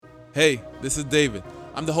Hey, this is David.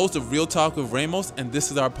 I'm the host of Real Talk with Ramos, and this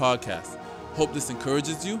is our podcast. Hope this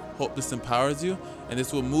encourages you, hope this empowers you, and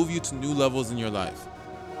this will move you to new levels in your life.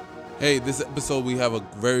 Hey, this episode we have a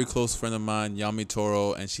very close friend of mine, Yami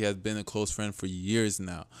Toro, and she has been a close friend for years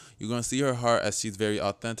now. You're going to see her heart as she's very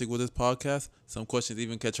authentic with this podcast. Some questions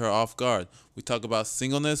even catch her off guard. We talk about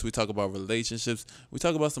singleness, we talk about relationships, we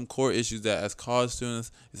talk about some core issues that as college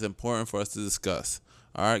students, it's important for us to discuss.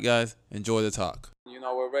 All right, guys, enjoy the talk.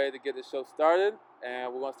 We're ready to get the show started,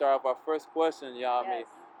 and we're going to start off our first question, Yami.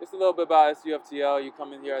 Yes. Just a little bit about SUFTL. You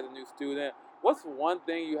come in here as a new student. What's one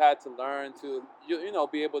thing you had to learn to,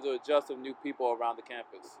 be able to adjust to new people around the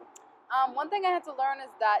campus? One thing I had to learn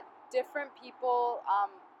is that different people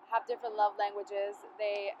have different love languages.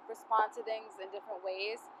 They respond to things in different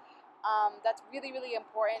ways. That's really, really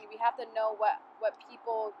important. We have to know what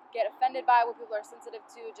people get offended by, what people are sensitive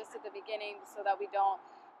to just at the beginning so that we don't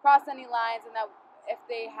cross any lines, and that if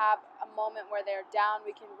they have a moment where they're down,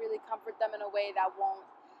 we can really comfort them in a way that won't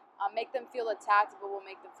make them feel attacked, but will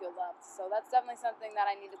make them feel loved. So that's definitely something that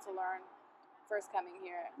I needed to learn first coming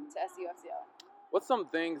here to SUFCL. What's some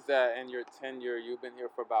things that in your tenure, you've been here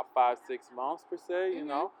for about 5-6 months per se,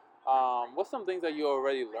 what's some things that you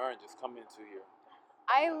already learned just coming into here?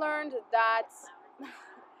 I learned that,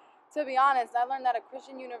 to be honest, I learned that a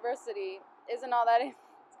Christian university isn't all that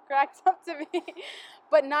it's cracked up to be,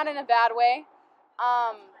 but not in a bad way.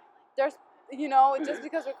 There's, just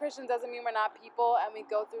because we're Christians doesn't mean we're not people, and we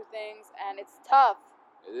go through things, and it's tough.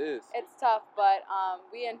 It is. It's tough, but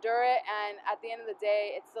we endure it, and at the end of the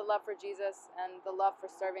day, it's the love for Jesus and the love for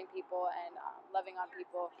serving people and loving on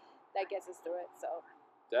people that gets us through it. So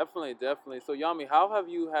Definitely. So Yami, how have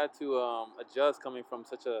you had to adjust coming from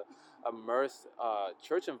such a immersed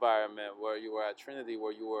church environment where you were at Trinity,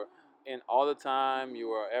 where you were in all the time, you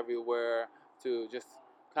were everywhere, to just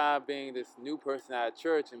kind of being this new person at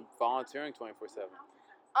church and volunteering 24/7?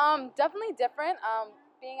 definitely different.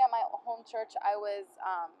 Being at my home church, I was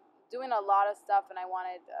doing a lot of stuff, and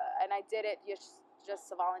and I did it just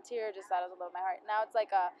to volunteer, just out of the love of my heart. Now it's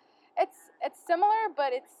like it's similar,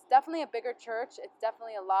 but it's definitely a bigger church. It's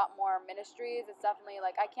definitely a lot more ministries. It's definitely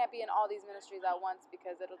like I can't be in all these ministries at once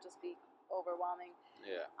because it'll just be overwhelming.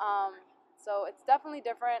 Yeah. So it's definitely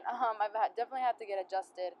different. Definitely had to get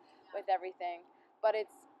adjusted with everything, but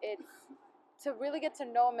it's to really get to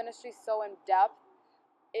know a ministry so in depth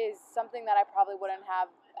is something that I probably wouldn't have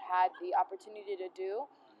had the opportunity to do,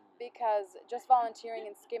 because just volunteering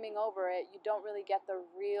and skimming over it, you don't really get the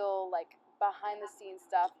real behind the scenes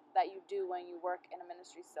stuff that you do when you work in a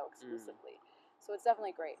ministry so exclusively. So it's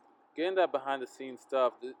definitely great. Getting that behind the scenes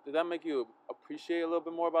stuff, did that make you appreciate a little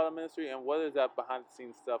bit more about the ministry? And what is that behind the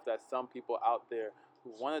scenes stuff that some people out there who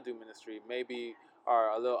want to do ministry maybe are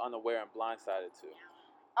a little unaware and blindsided to?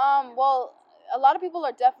 Well, a lot of people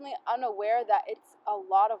are definitely unaware that it's a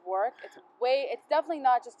lot of work. It's definitely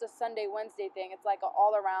not just a Sunday, Wednesday thing. It's like an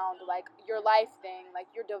all around, like your life thing. Like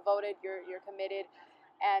you're devoted, you're committed,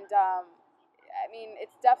 and I mean,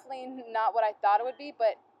 it's definitely not what I thought it would be,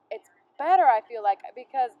 but it's better. I feel like,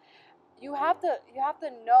 because you have to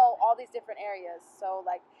know all these different areas. So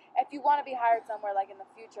like, if you want to be hired somewhere, like in the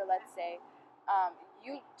future, let's say,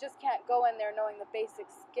 you just can't go in there knowing the basic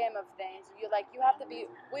skim of things. You have to be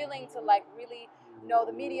willing to really know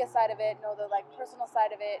the media side of it, know the personal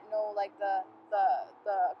side of it, know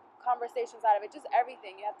the conversation side of it, just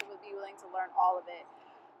everything. You have to be willing to learn all of it.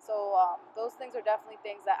 So those things are definitely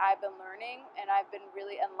things that I've been learning, and I've been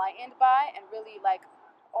really enlightened by, and really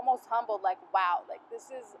almost humbled. Like, wow, this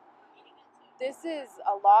is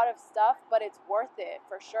a lot of stuff, but it's worth it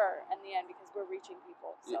for sure in the end, because we're reaching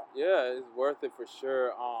people. So Yeah, it's worth it for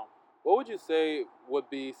sure. What would you say would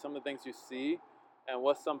be some of the things you see, and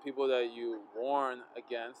what's some people that you warn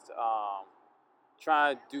against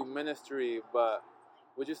trying to do ministry? But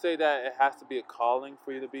would you say that it has to be a calling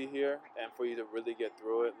for you to be here and for you to really get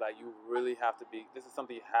through it? Like you really have to be. This is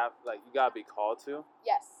something you gotta be called to.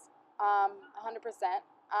 yes, 100%.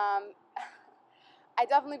 I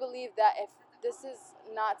definitely believe that if this is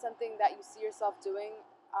not something that you see yourself doing,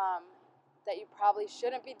 that you probably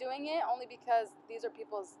shouldn't be doing it, only because these are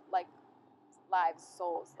people's lives,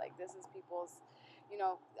 souls. Like, this is people's,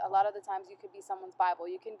 a lot of the times you could be someone's Bible.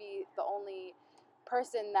 You can be the only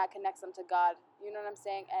person that connects them to God. You know what I'm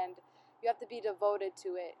saying? And you have to be devoted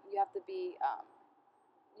to it. You have to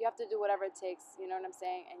do whatever it takes. You know what I'm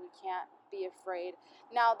saying? And you can't be afraid.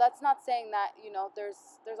 Now, that's not saying that,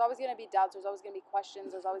 there's always going to be doubts. There's always going to be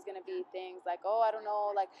questions. There's always going to be things like, oh, I don't know.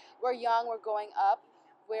 Like, we're young. We're growing up.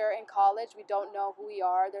 We're in college. We don't know who we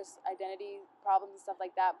are. There's identity problems and stuff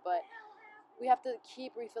like that. But we have to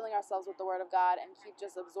keep refilling ourselves with the Word of God and keep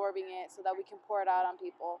just absorbing it so that we can pour it out on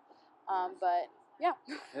people. But yeah.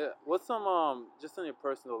 Yeah. What's some just in your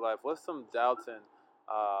personal life? What's some doubts and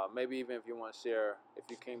maybe even if you want to share if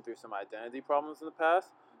you came through some identity problems in the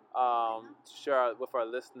past, share with our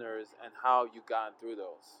listeners and how you gotten through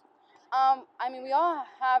those. I mean, we all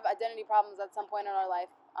have identity problems at some point in our life.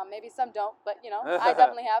 Maybe some don't, but I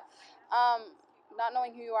definitely have. Not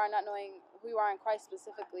knowing who you are, not knowing who you are in Christ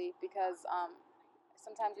specifically, because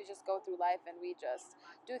sometimes we just go through life and we just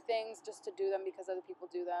do things just to do them because other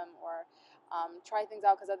people do them, or try things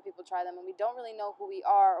out because other people try them, and we don't really know who we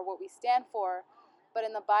are or what we stand for. But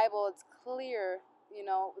in the Bible, it's clear,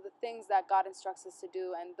 the things that God instructs us to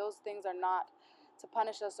do, and those things are not to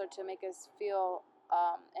punish us or to make us feel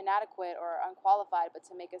inadequate or unqualified, but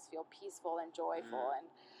to make us feel peaceful and joyful. And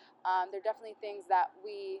they're definitely things that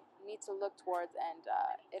we need to look towards, and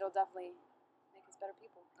it'll definitely make us better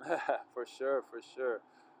people. For sure, for sure.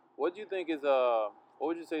 What do you think is what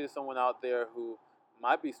would you say to someone out there who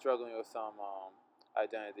might be struggling with some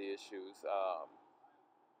identity issues?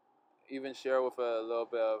 Even share with a little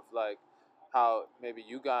bit of like how maybe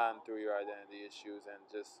you got through your identity issues and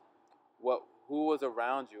just who was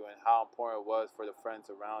around you and how important it was for the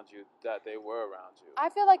friends around you that they were around you.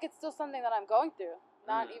 I feel like it's still something that I'm going through.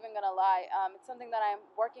 Not even gonna lie. It's something that I'm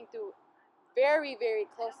working through very, very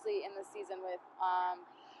closely in the season with.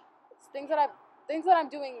 It's things that I'm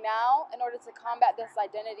doing now in order to combat this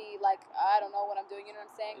identity. Like, I don't know what I'm doing. You know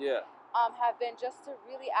what I'm saying? Yeah. Have been just to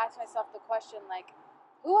really ask myself the question, like,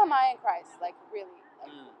 who am I in Christ? Like, really?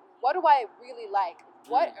 Like, what do I really like?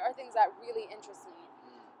 What are things that really interest me?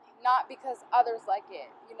 Not because others like it,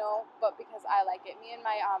 but because I like it. Me and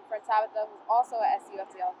my friend Tabitha, who's also at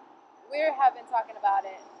SUFTL, we have been talking about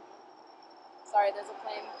it. Sorry, there's a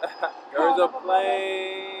plane. There's a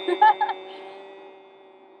plane,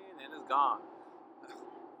 and it's gone.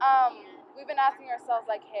 We've been asking ourselves,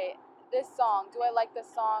 like, hey, this song, do I like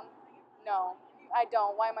this song? No, I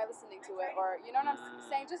don't. Why am I listening to it? Or, you know what I'm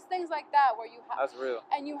saying? Just things like that where you have... That's real.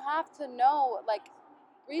 And you have to know, like,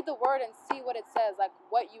 read the word and see what it says, like,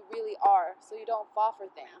 what you really are, so you don't fall for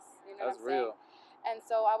things. You know That's what I'm saying? real. And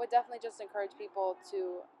so I would definitely just encourage people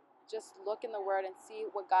to just look in the word and see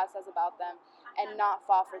what God says about them and not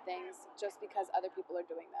fall for things just because other people are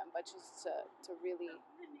doing them, but just to really...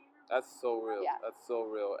 That's so real. Yeah. That's so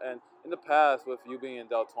real. And in the past, with you being in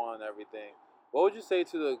Deltona and everything, what would you say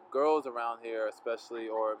to the girls around here, especially,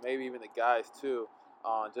 or maybe even the guys too,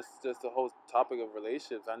 just the whole topic of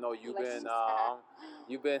relationships? I know you've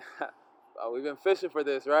been we've been fishing for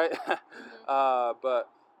this, right? But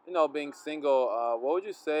being single, what would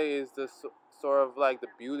you say is the sort of like the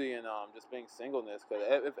beauty in just being singleness? Because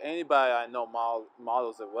if anybody I know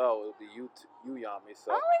models it well, it would be you, Yami.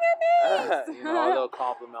 So, oh my goodness! a little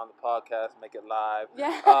compliment on the podcast, make it live.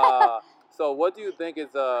 Yeah. So, what do you think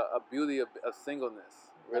is a beauty of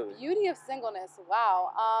singleness? Really? The beauty of singleness.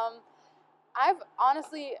 Wow. I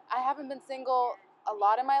haven't been single a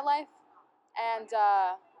lot in my life, and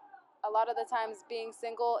a lot of the times being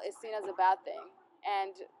single is seen as a bad thing.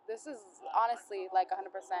 And this is honestly like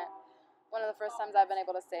 100% one of the first times I've been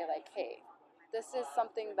able to say, like, hey, this is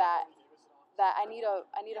something that I need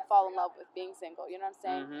to fall in love with being single. You know what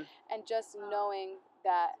I'm saying? And just knowing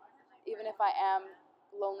that even if I am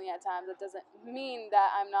lonely at times, it doesn't mean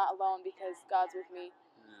that I'm not alone because God's with me.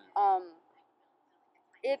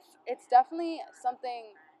 It's definitely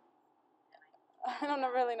something. I don't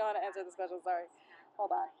really know how to answer this question. Sorry.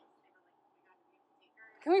 Hold on.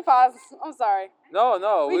 Can we pause? I'm sorry.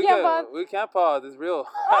 No, we can't pause. We can't pause. It's real.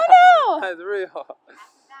 Oh no! It's real.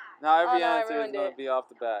 Now every answer is ruined gonna it. be off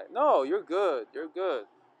the bat. No, you're good. You're good.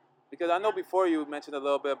 Because I know before you mentioned a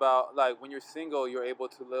little bit about like when you're single, you're able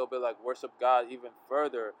to a little bit like worship God even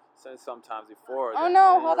further since sometimes before. Oh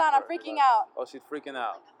no! Hold on, I'm freaking out. Oh, she's freaking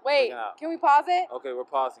out. Wait, Freaking out. can we pause it? Okay, we're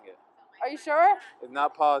pausing it. Are you sure? It's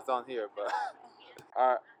not paused on here, but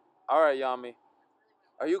all right, Yami.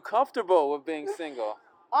 Are you comfortable with being single?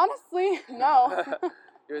 Honestly, no.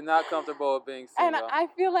 You're not comfortable with being And single. I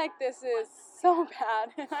feel like this is so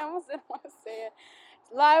bad. I almost didn't want to say it.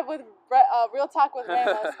 Live with Real Talk with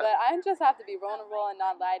Ramos, but I just have to be vulnerable and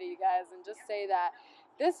not lie to you guys and just say that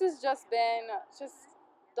this has just been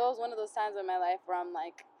one of those times in my life where I'm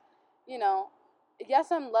like,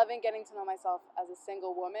 yes, I'm loving getting to know myself as a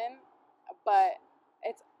single woman, but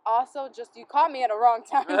it's also just, you caught me at a wrong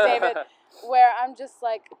time, David, where I'm just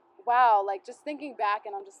like, wow, like just thinking back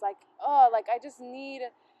and I'm just like, oh, like I just need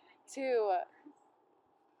to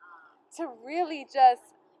really just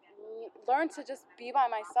learn to just be by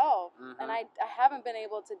myself. And I haven't been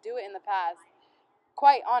able to do it in the past,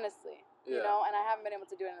 quite honestly. you know, and I haven't been able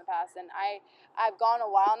to do it in the past. And I've gone a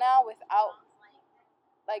while now without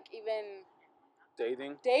like even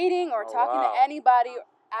dating or talking to anybody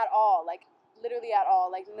at all, like literally at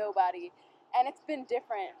all, like nobody. And it's been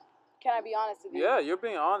different. Can I be honest with you? Yeah, you're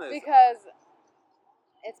being honest. Because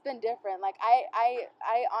it's been different. Like I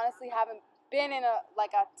honestly haven't been in a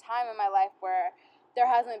time in my life where there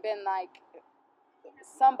hasn't been like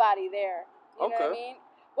somebody there. You know what I mean?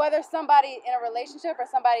 Whether somebody in a relationship or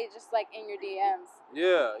somebody just like in your DMs.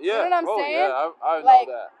 Yeah. You know what I'm saying? Yeah, I like,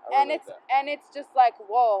 know that. And it's just like,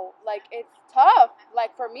 whoa, like it's tough.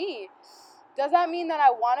 Like for me, does that mean that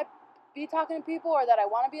I want to be talking to people or that I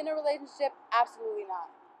want to be in a relationship? Absolutely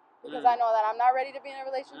not. Because I know that I'm not ready to be in a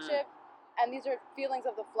relationship. And these are feelings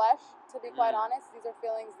of the flesh, to be quite honest. These are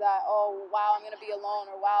feelings that, oh, wow, I'm going to be alone.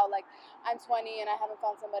 Or, wow, like, I'm 20 and I haven't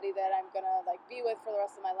found somebody that I'm going to, like, be with for the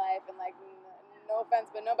rest of my life. And, like, no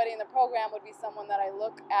offense, but nobody in the program would be someone that I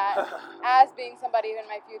look at as being somebody in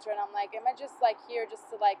my future. And I'm like, am I just, like, here just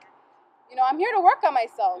to, like, you know, I'm here to work on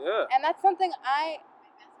myself. Yeah. And that's something I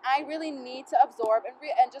really need to absorb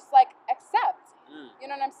and just, like, accept. You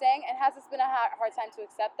know what I'm saying? And has this been a hard time to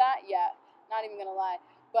accept that? Yeah, not even going to lie.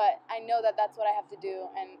 But I know that that's what I have to do.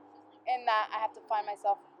 And in that, I have to find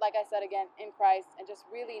myself, like I said again, in Christ. And just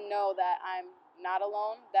really know that I'm not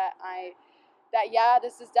alone. That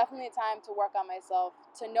this is definitely a time to work on myself.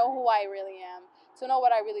 To know who I really am. To know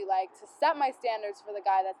what I really like. To set my standards for the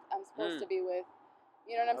guy that I'm supposed to be with.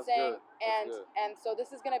 You know what I'm saying? And so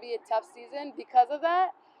this is going to be a tough season because of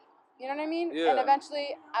that. You know what I mean? Yeah. And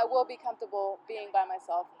eventually, I will be comfortable being by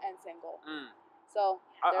myself and single. So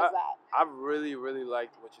there's that. I really, really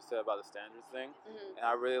liked what you said about the standards thing, and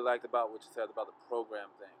I really liked about what you said about the program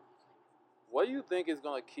thing. What do you think is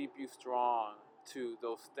going to keep you strong to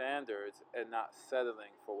those standards and not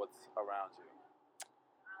settling for what's around you?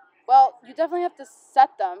 Well, you definitely have to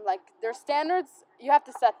set them. Like their standards, you have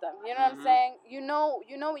to set them. You know what I'm saying? You know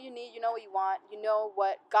what you need. You know what you want. You know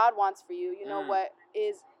what God wants for you. You know what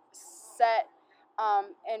is set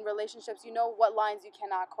in relationships. You know what lines you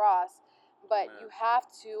cannot cross. But you have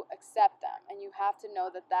to accept them, and you have to know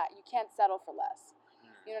that you can't settle for less.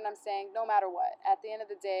 You know what I'm saying? No matter what. At the end of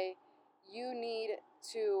the day, you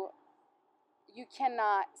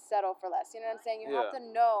cannot settle for less. You know what I'm saying? You have to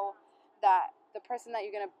know that the person that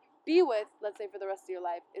you're going to be with, let's say for the rest of your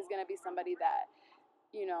life, is going to be somebody that,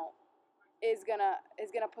 you know, is going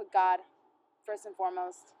to put God first and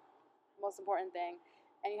foremost, most important thing.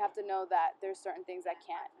 And you have to know that there's certain things that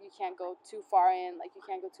you can't go too far in, like you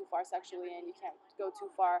can't go too far sexually, and you can't go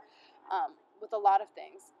too far with a lot of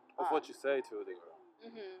things. Of what you say to the girl.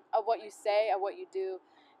 Of what you say, of what you do.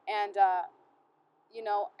 And, you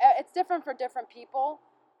know, it's different for different people,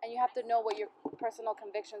 and you have to know what your personal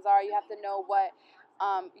convictions are. You have to know what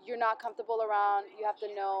you're not comfortable around. You have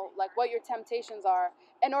to know, like, what your temptations are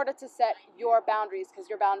in order to set your boundaries, because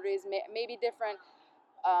your boundaries may be different.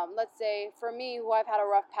 Let's say for me, who I've had a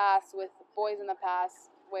rough past with boys in the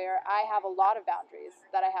past, where I have a lot of boundaries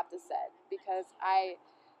that I have to set because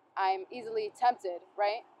I'm easily tempted,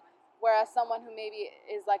 right? Whereas someone who maybe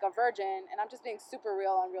is like a virgin, and I'm just being super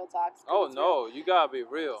real on Real Talks. Oh no, you gotta be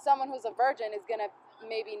real. Someone who's a virgin is gonna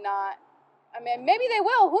maybe not. I mean, maybe they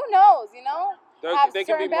will. Who knows? You know. They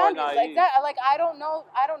can be more naive. Like that. Like I don't know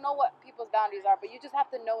what people's boundaries are, but you just have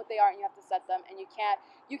to know what they are and you have to set them. And you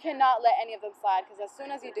cannot let any of them slide, because as soon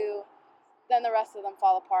as you do, then the rest of them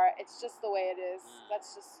fall apart. It's just the way it is.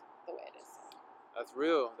 That's just the way it is. That's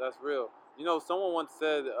real. You know, someone once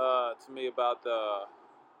said to me about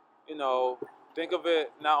you know, think of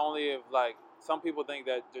it not only if like some people think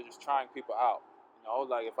that they're just trying people out. You know,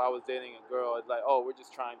 like if I was dating a girl, it's like, oh, we're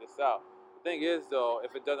just trying this out. The thing is, though,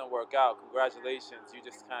 if it doesn't work out, congratulations, you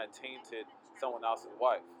just kind of tainted someone else's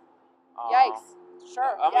wife. Yikes!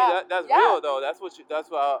 Sure. I mean, that's real though. That's what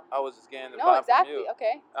I was just getting the vibe exactly. from you.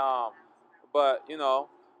 Okay. But you know,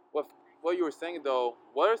 with what you were saying though,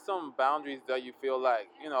 what are some boundaries that you feel like,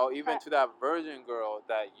 you know, even to that virgin girl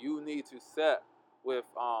that you need to set with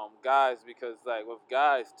guys? Because like with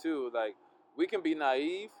guys too, like we can be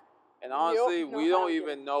naive, and honestly, we don't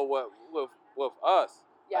even know what with us.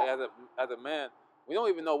 Yeah. Like as a man, we don't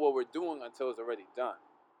even know what we're doing until it's already done,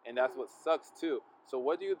 and that's what sucks too. So,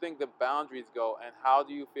 what do you think the boundaries go, and how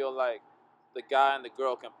do you feel like the guy and the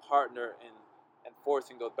girl can partner in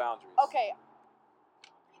enforcing those boundaries? Okay.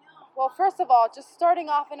 Well, first of all, just starting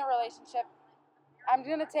off in a relationship, I'm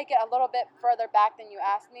gonna take it a little bit further back than you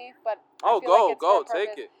asked me, but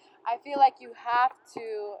take it. I feel like you have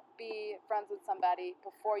to be friends with somebody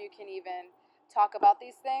before you can even talk about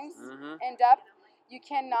these things in depth. You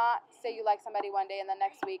cannot say you like somebody one day and the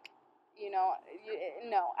next week, you know,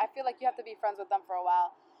 no. I feel like you have to be friends with them for a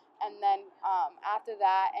while. and then after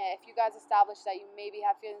that, if you guys establish that you maybe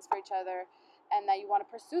have feelings for each other and that you want to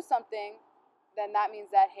pursue something, then that means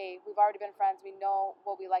that, hey, we've already been friends, we know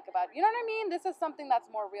what we like about it. You know what I mean? This is something that's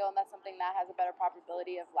more real, and that's something that has a better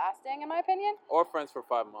probability of lasting, in my opinion. Or friends for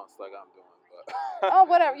 5 months, like I'm doing. But Oh,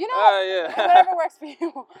 whatever. You know, yeah. whatever works for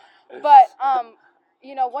you. But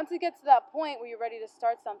you know, once you get to that point where you're ready to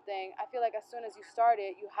start something, I feel like as soon as you start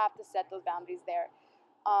it, you have to set those boundaries there.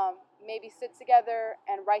 Maybe sit together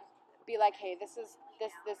and be like, hey, this is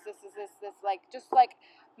this, like, just like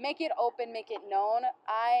make it open, make it known.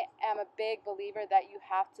 I am a big believer that you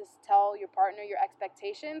have to tell your partner your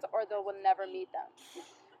expectations, or they will never meet them.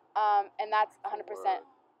 And that's 100%.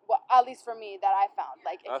 Well, at least for me, that I found.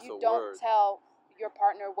 Like, if you don't tell your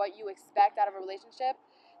partner what you expect out of a relationship,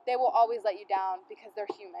 they will always let you down because they're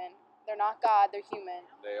human. They're not God, they're human.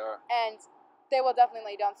 They are. And they will definitely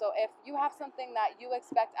let you down. So if you have something that you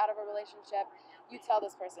expect out of a relationship, you tell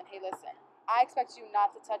this person, hey, listen, I expect you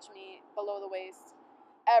not to touch me below the waist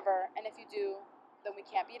ever. And if you do, then we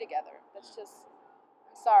can't be together. That's just,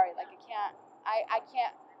 I'm sorry. Like, I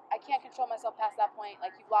can't control myself past that point.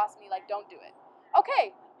 Like, you've lost me. Like, don't do it.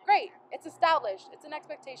 Okay, great. It's established. It's an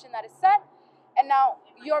expectation that is set. And now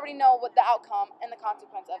you already know what the outcome and the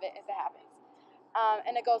consequence of it if it happens.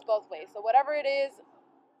 And it goes both ways. So whatever it is,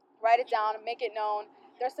 write it down, make it known.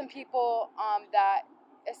 There's some people that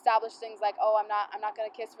establish things like, oh, I'm not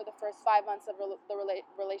gonna kiss for the first 5 months of the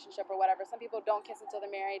relationship or whatever. Some people don't kiss until they're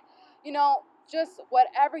married. You know, just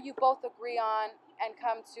whatever you both agree on and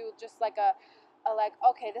come to just like a like,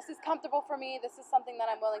 okay, this is comfortable for me. This is something that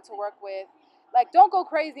I'm willing to work with. Like, don't go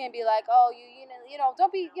crazy and be like, oh, you know,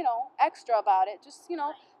 don't be, extra about it. Just,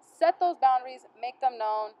 set those boundaries, make them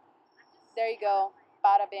known. There you go.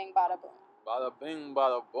 Bada bing, bada boom. Bada bing,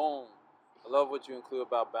 bada boom. I love what you include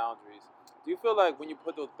about boundaries. Do you feel like when you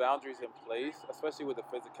put those boundaries in place, especially with the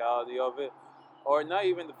physicality of it, or not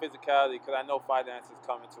even the physicality, because I know finances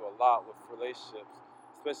come into a lot with relationships,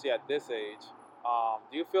 especially at this age.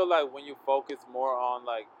 Do you feel like when you focus more on,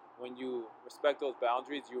 like, when you respect those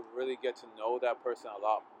boundaries, you really get to know that person a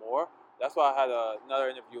lot more? That's why I had another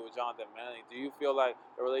interview with Jonathan Manley. Do you feel like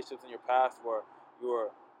the relationships in your past where you were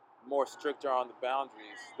more stricter on the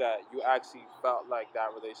boundaries, that you actually felt like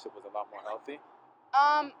that relationship was a lot more healthy?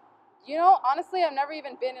 Honestly, I've never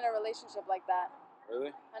even been in a relationship like that.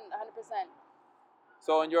 Really? 100%.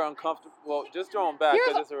 So, and you're uncomfortable. Well, just throwing back,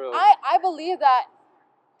 because it's a real. I believe that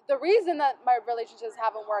the reason that my relationships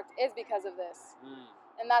haven't worked is because of this.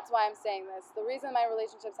 And that's why I'm saying this. The reason my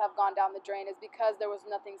relationships have gone down the drain is because there was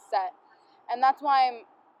nothing set. And that's why I'm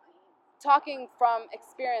talking from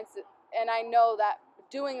experience, and I know that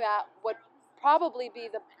doing that would probably be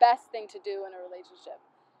the best thing to do in a relationship.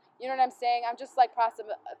 You know what I'm saying? I'm just like process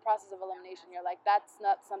of elimination. You're like, that's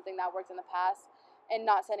not something that worked in the past, and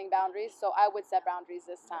not setting boundaries. So I would set boundaries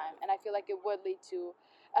this time, and I feel like it would lead to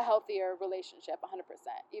a healthier relationship, 100%.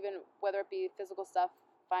 Even whether it be physical stuff,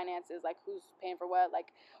 finances, like who's paying for what,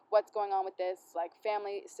 like what's going on with this, like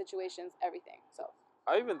family situations, everything. So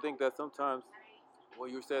I even think that sometimes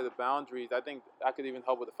when you say the boundaries, I think that could even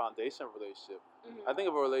help with the foundation of a relationship. I think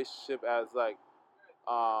of a relationship as like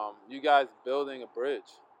you guys building a bridge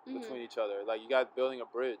between each other. Like, you guys building a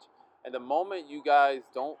bridge. And the moment you guys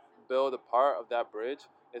don't build a part of that bridge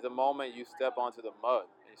is the moment you step onto the mud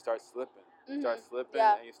and you start slipping. You start slipping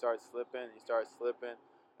and you start slipping and you start slipping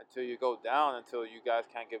until you go down, until you guys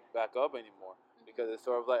can't get back up anymore. Because it's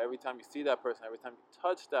sort of like every time you see that person, every time you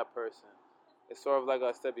touch that person, it's sort of like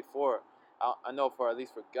I said before. I know for at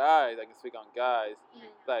least for guys, I can speak on guys,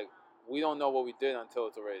 like, we don't know what we did until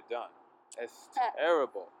it's already done. It's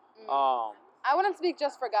terrible. I wouldn't speak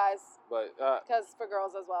just for guys, but because for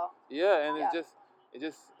girls as well. Yeah, and it's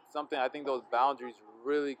just something. I think those boundaries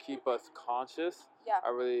really keep us conscious. Yeah. I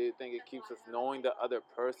really think it keeps us knowing the other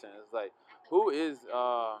person. It's like, who is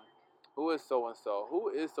so and so? Who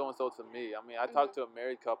is so and so to me? I mean, I talked to a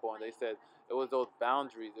married couple and they said it was those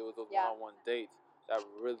boundaries, it was those one-on-one dates that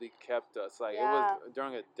really kept us. Like, it was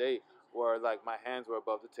during a date where, like, my hands were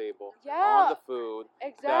above the table on the food.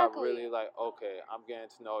 Exactly. That really, like, okay, I'm getting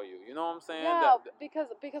to know you. You know what I'm saying? Yeah, because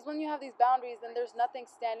when you have these boundaries, then there's nothing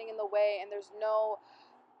standing in the way, and there's no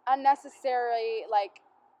unnecessary, like,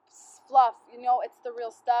 fluff. It's the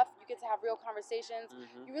real stuff. You get to have real conversations.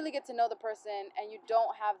 You really get to know the person, and you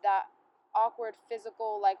don't have that awkward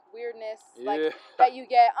physical, like, weirdness, like, that you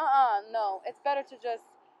get. No. It's better to just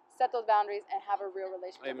set those boundaries and have a real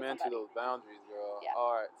relationship. Amen to those boundaries, girl. Yeah.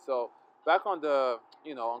 All right, so back on the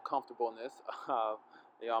uncomfortableness of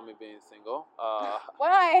me being single.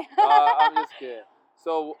 Why? I'm just kidding.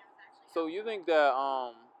 So you think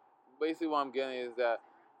that basically what I'm getting is that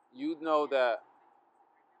you know that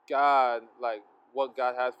God, like what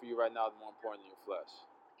God has for you right now, is more important than your flesh.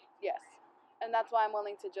 Yes. And that's why I'm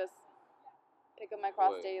willing to just pick up my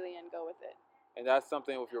cross Wait. daily and go with it. And that's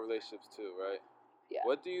something with your relationships too, right? Yeah.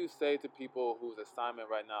 What do you say to people whose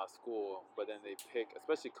assignment right now is school, but then they pick,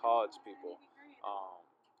 especially college people,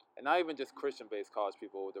 and not even just Christian-based college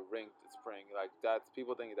people with the ring to spring, like that's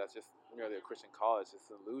people think that's just merely a Christian college. It's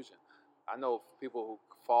an illusion. I know people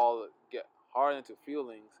who get hard into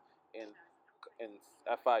feelings in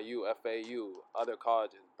FIU, FAU, other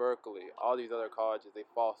colleges, Berkeley, all these other colleges, they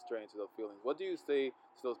fall straight into those feelings. What do you say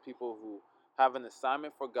to those people who have an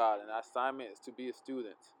assignment for God, and that assignment is to be a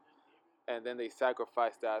student, and then they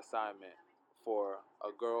sacrifice that assignment for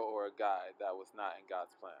a girl or a guy that was not in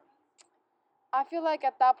God's plan? I feel like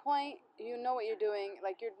at that point, you know what you're doing.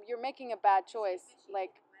 Like you're making a bad choice.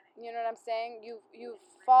 Like, you know what I'm saying? You've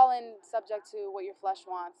fallen subject to what your flesh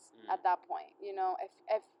wants at that point. You know,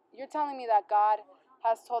 if you're telling me that God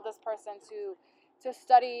has told this person to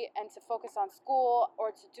study and to focus on school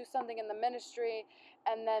or to do something in the ministry,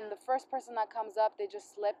 and then the first person that comes up, they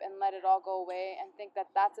just slip and let it all go away and think that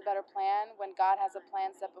that's a better plan when God has a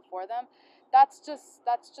plan set before them. That's just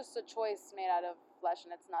a choice made out of flesh,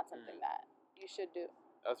 and it's not something that you should do.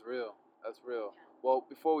 That's real. That's real. Well,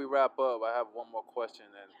 before we wrap up, I have one more question,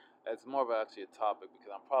 and it's more of actually a topic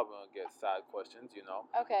because I'm probably gonna get side questions, you know.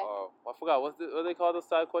 Okay. Or I forgot what they call those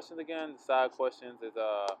side questions again. The side questions is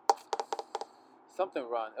something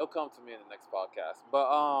run. It'll come to me in the next podcast. But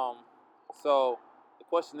so the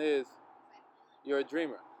question is, you're a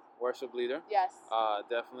dreamer, worship leader. Yes.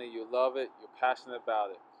 Definitely, you love it. You're passionate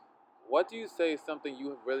about it. What do you say is something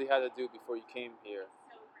you really had to do before you came here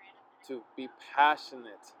to be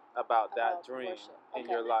passionate about that dream worship. in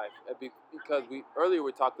Okay. your life? Because earlier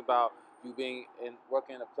we talked about you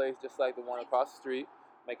working in a place just like the one across the street,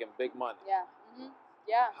 making big money. Yeah.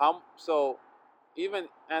 Yeah. So even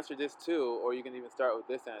answer this too, or you can even start with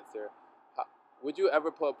this answer. Would you ever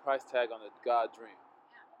put a price tag on a God dream?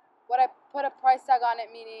 Would I put a price tag on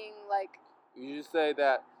it, meaning like? You just say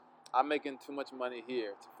that I'm making too much money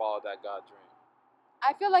here to follow that God dream.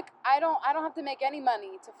 I feel like I don't have to make any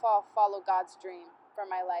money to follow God's dream for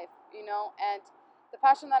my life, you know? And the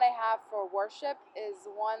passion that I have for worship is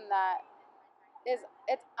one that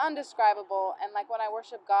it's undescribable, and like when I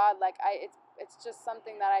worship God, like it's just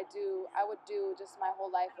something that I would do just my whole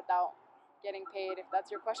life without getting paid, if that's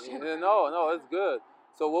your question. Yeah, no, it's good.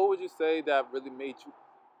 So what would you say that really made you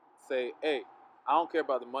say, hey, I don't care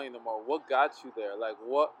about the money no more? What got you there? Like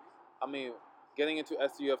getting into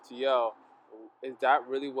SUFTL, is that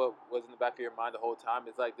really what was in the back of your mind the whole time?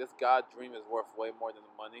 It's like this God dream is worth way more than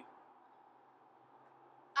the money?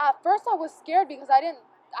 At first I was scared because I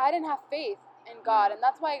didn't have faith in God, and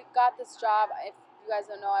that's why I got this job. If you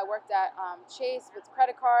guys don't know, I worked at Chase with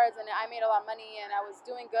credit cards, and I made a lot of money, and I was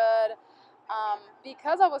doing good.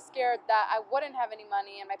 Because I was scared that I wouldn't have any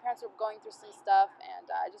money, and my parents were going through some stuff,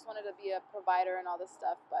 and I just wanted to be a provider and all this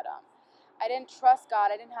stuff. But I didn't trust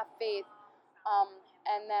God. I didn't have faith.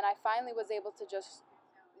 And then I finally was able to just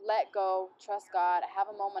let go, trust God, have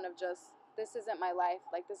a moment of just, this isn't my life.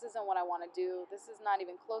 Like, this isn't what I want to do. This is not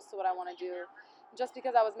even close to what I want to do. Just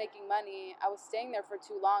because I was making money, I was staying there for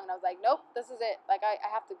too long, and I was like, nope, this is it. Like, I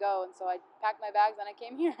have to go. And so I packed my bags and I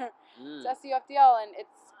came here to SUFDL, and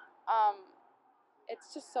it's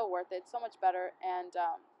just so worth it. It's so much better. And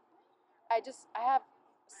I have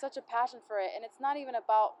such a passion for it, and it's not even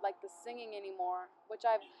about like the singing anymore, which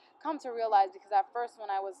I've come to realize, because at first when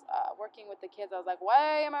I was working with the kids, I was like,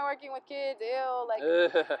 why am I working with kids? Ew, like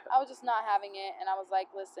I was just not having it, and I was like,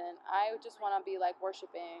 listen, I just want to be like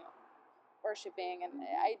worshiping, and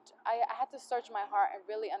I had to search my heart and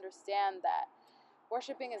really understand that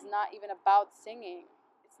worshiping is not even about singing.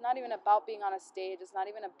 It's not even about being on a stage. It's not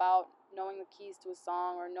even about knowing the keys to a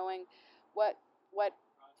song or knowing what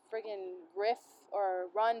friggin' riff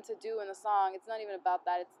or run to do in the song. It's not even about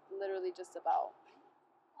that. It's literally just about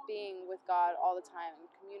being with God all the time and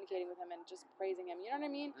communicating with Him and just praising Him. You know what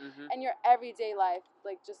I mean? Mm-hmm. And your everyday life,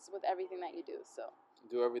 like just with everything that you do. So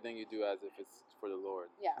do everything you do as if it's for the Lord.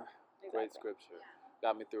 Yeah. Exactly. Great scripture.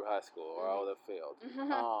 Got me through high school, or I would have failed.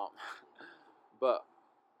 But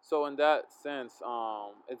so in that sense,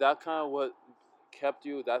 is that kind of what kept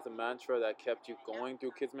you? That's a mantra that kept you going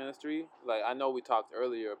through kids ministry. Like, I know we talked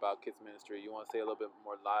earlier about kids ministry. You want to say a little bit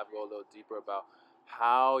more live, go a little deeper about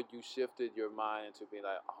how you shifted your mind into being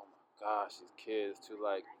like, oh my gosh, these kids, to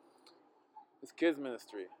like, it's kids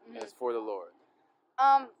ministry and it's for the Lord.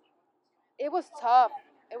 It was tough.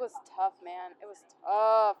 It was tough, man. It was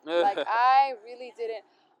tough. Like, I really didn't.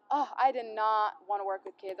 I did not want to work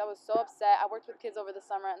with kids. I was so upset. I worked with kids over the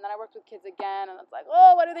summer, and then I worked with kids again, and I was like,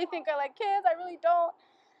 oh, what do they think? I like kids? I really don't.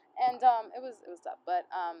 And it was tough. But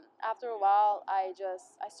after a while, I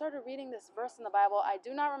started reading this verse in the Bible. I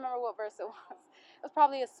do not remember what verse it was. It was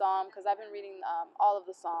probably a psalm because I've been reading all of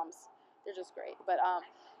the psalms. They're just great. But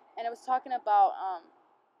and it was talking about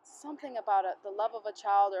something about the love of a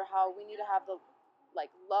child, or how we need to have the like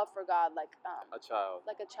love for God, A child.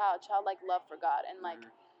 like a childlike love for God. And like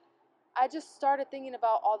Mhm. I just started thinking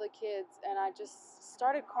about all the kids, and I just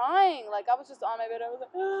started crying. Like I was just on my bed. I was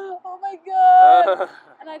like, oh my God.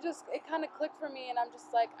 And it kind of clicked for me, and I'm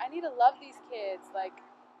just like, I need to love these kids, like,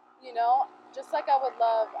 just like I would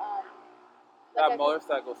love, That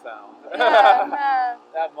motorcycle sound. Yeah, man.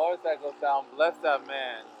 That motorcycle sound. Bless that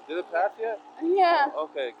man. Did it pass yet? Yeah.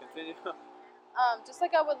 Okay, continue. Just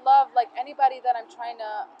like I would love, like, anybody that I'm trying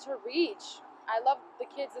to reach. I love the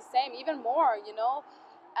kids the same, even more,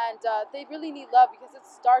 and they really need love, because it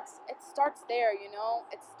starts there,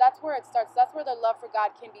 that's where it starts. That's where the love for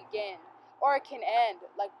God can begin, or it can end.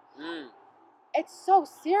 Like, it's so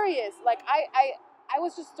serious. Like I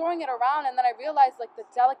was just throwing it around, and then I realized, like, the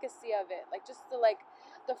delicacy of it, like, just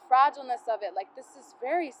the fragileness of it. Like, this is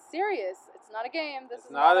very serious. It's not a game. This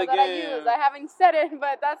is not motto a that I game. use. I haven't said it,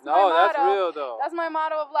 but that's my No, motto. that's real though. That's my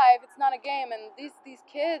motto of life. It's not a game. And these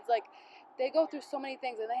kids, like, they go through so many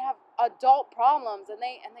things, and they have adult problems, and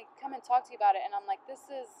they come and talk to you about it, and I'm like, this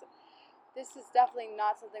is definitely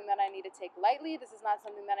not something that I need to take lightly. This is not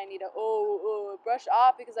something that I need to brush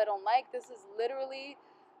off because I don't like. This is literally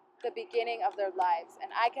the beginning of their lives,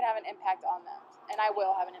 and I can have an impact on them, and I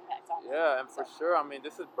will have an impact on them. Yeah, and for sure. I mean,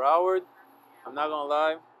 this is Broward. I'm not gonna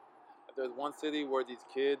lie. If there's one city where these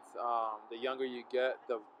kids, the younger you get,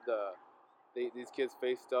 these kids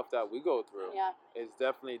face stuff that we go through. Yeah. It's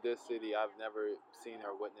definitely this city. I've never seen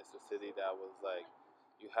or witnessed a city that was like,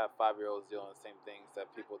 you have 5-year-olds dealing with the same things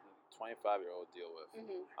that people 25-year-olds deal with.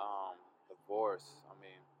 Mhm. Divorce. I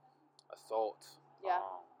mean, assault. Yeah.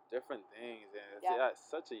 Different things, and it's Yeah. at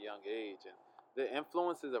such a young age, and the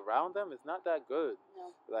influences around them is not that good.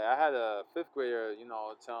 No. Like, I had a 5th grader,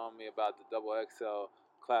 telling me about the double XL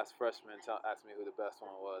class freshman, asking me who the best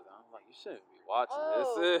one was. And I'm like, you shouldn't be watching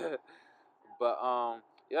this. But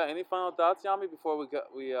yeah. Any final thoughts, Yami, before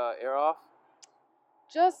we air off?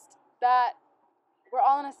 Just that we're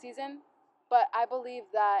all in a season, but I believe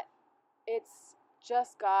that it's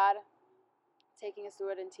just God taking us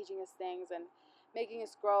through it and teaching us things and making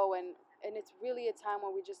us grow, and it's really a time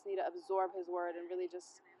where we just need to absorb His word and really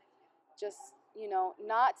just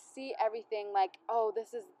not see everything like, oh,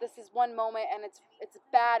 this is one moment, and it's a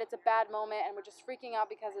bad moment, and we're just freaking out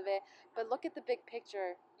because of it. But look at the big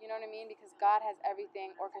picture, you know what I mean? Because God has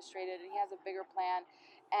everything orchestrated, and He has a bigger plan.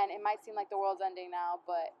 And it might seem like the world's ending now,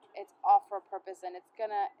 but it's all for a purpose, and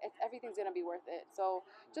everything's gonna be worth it. So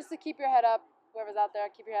just to keep your head up, whoever's out there,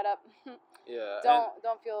 keep your head up. Yeah.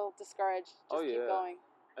 Don't feel discouraged. Just Oh, keep yeah. going.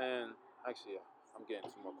 And actually, yeah, I'm getting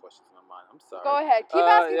 2 more questions in my mind. I'm sorry. Go ahead. Keep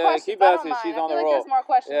asking questions. Keep I don't asking. mind. She's I on feel the like roll. there's more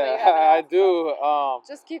questions that you Yeah, haven't I asked, do. so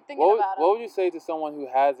just keep thinking about What them. would you say to someone who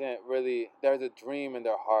hasn't really? There's a dream in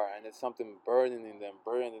their heart, and it's something burdening them,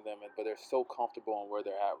 but they're so comfortable in where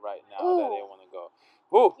they're at right now that they want to go.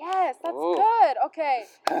 Woo. Yes, that's Ooh. good. Okay.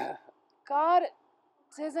 God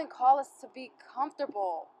doesn't call us to be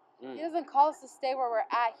comfortable. He doesn't call us to stay where we're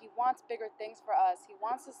at. He wants bigger things for us. He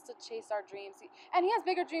wants us to chase our dreams. And He has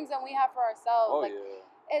bigger dreams than we have for ourselves. Oh, like,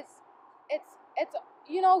 yeah. it's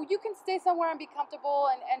you can stay somewhere and be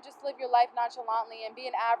comfortable and just live your life nonchalantly and be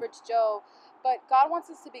an average Joe. But God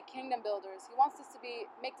wants us to be kingdom builders. He wants us to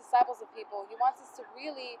make disciples of people. He wants us to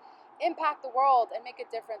really impact the world and make a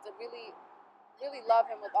difference and really, really love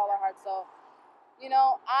Him with all our hearts. So,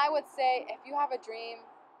 I would say, if you have a dream,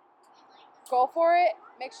 go for it.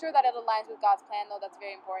 Make sure that it aligns with God's plan, though. That's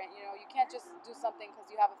very important. You can't just do something because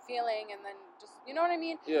you have a feeling and then just, you know what I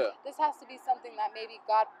mean? Yeah. This has to be something that maybe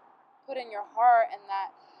God put in your heart, and that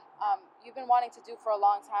you've been wanting to do for a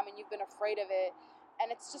long time, and you've been afraid of it. And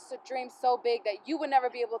it's just a dream so big that you would never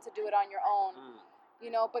be able to do it on your own.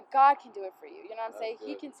 But God can do it for you. You know what I'm saying? Good.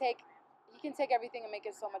 He can take everything and make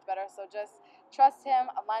it so much better. So just trust Him,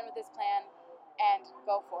 align with His plan, and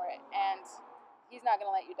go for it. And He's not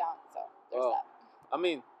gonna let you down. So there's that. I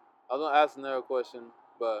mean, I was gonna ask another question,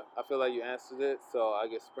 but I feel like you answered it. So I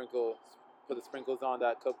guess put the sprinkles on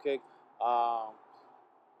that cupcake.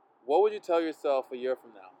 What would you tell yourself a year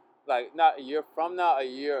from now? Like, not a year from now, a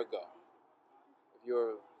year ago. If you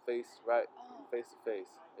were face to face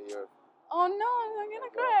a year. Oh no, I'm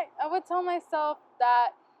gonna cry. I would tell myself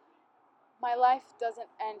that my life doesn't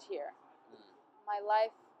end here. My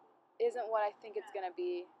life isn't what I think it's gonna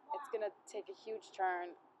be. It's gonna take a huge turn,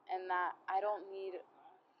 and that I don't need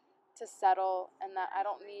to settle, and that I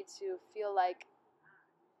don't need to feel like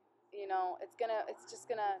it's just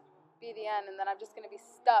gonna be the end, and then I'm just gonna be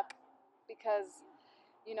stuck because,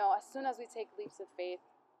 as soon as we take leaps of faith,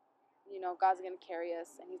 God's gonna carry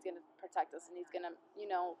us, and He's gonna protect us, and He's gonna,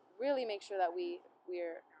 really make sure that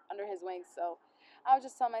we're under His wings. So I would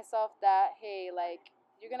just tell myself that, hey, like,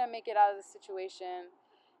 you're gonna make it out of this situation,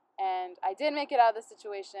 and I did make it out of the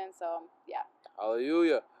situation. So yeah.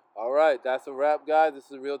 Hallelujah. All right, that's a wrap, guys.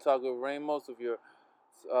 This is Real Talk with Ramos with your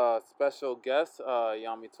special guest,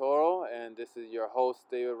 Yami Toro, and this is your host,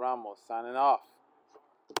 David Ramos, signing off.